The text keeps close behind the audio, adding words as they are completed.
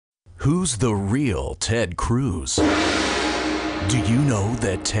Who's the real Ted Cruz? Do you know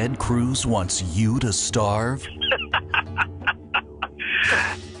that Ted Cruz wants you to starve?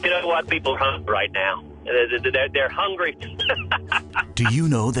 You know what? People are hungry right now. They're hungry. Do you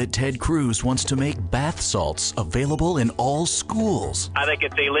know that Ted Cruz wants to make bath salts available in all schools? I think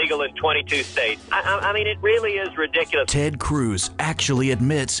it's illegal in 22 states. I mean, it really is ridiculous. Ted Cruz actually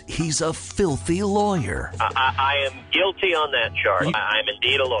admits he's a filthy lawyer. I am guilty on that charge. I'm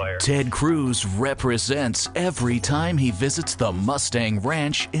indeed a lawyer. Ted Cruz represents every time he visits the Mustang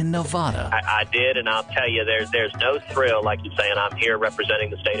Ranch in Nevada. I did, and I'll tell you, there's no thrill like you saying I'm here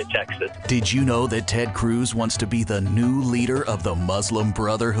representing the state of Texas. Did you know that Ted Cruz wants to be the new leader of the Muslim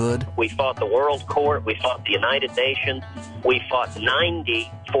Brotherhood? We fought the World Court. We fought the United Nations. We fought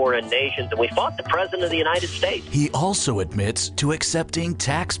 90 foreign nations, and we fought the President of the United States. He also admits to accepting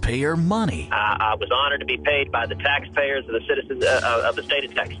taxpayer money. I was honored to be paid by the taxpayers of the citizens of the state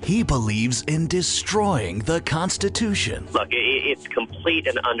of Texas. He believes in destroying the Constitution. Look, it's complete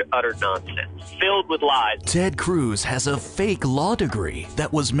and utter nonsense, filled with lies. Ted Cruz has a fake law degree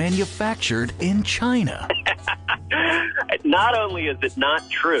that was manufactured in China. Not only is it not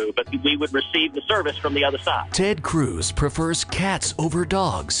true, but we would receive the service from the other side. Ted Cruz prefers cats over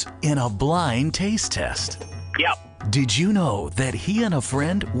dogs in a blind taste test. Yep. Did you know that he and a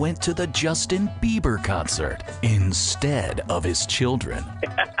friend went to the Justin Bieber concert instead of his children?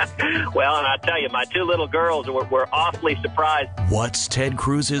 Well, and I tell you, my two little girls were awfully surprised. What's Ted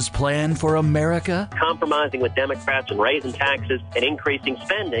Cruz's plan for America? Compromising with Democrats and raising taxes and increasing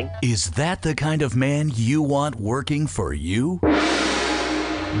spending. Is that the kind of man you want working for you?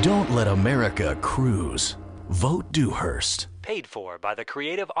 Don't let America cruise. Vote Dewhurst. Paid for by the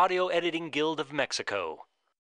Creative Audio Editing Guild of Mexico.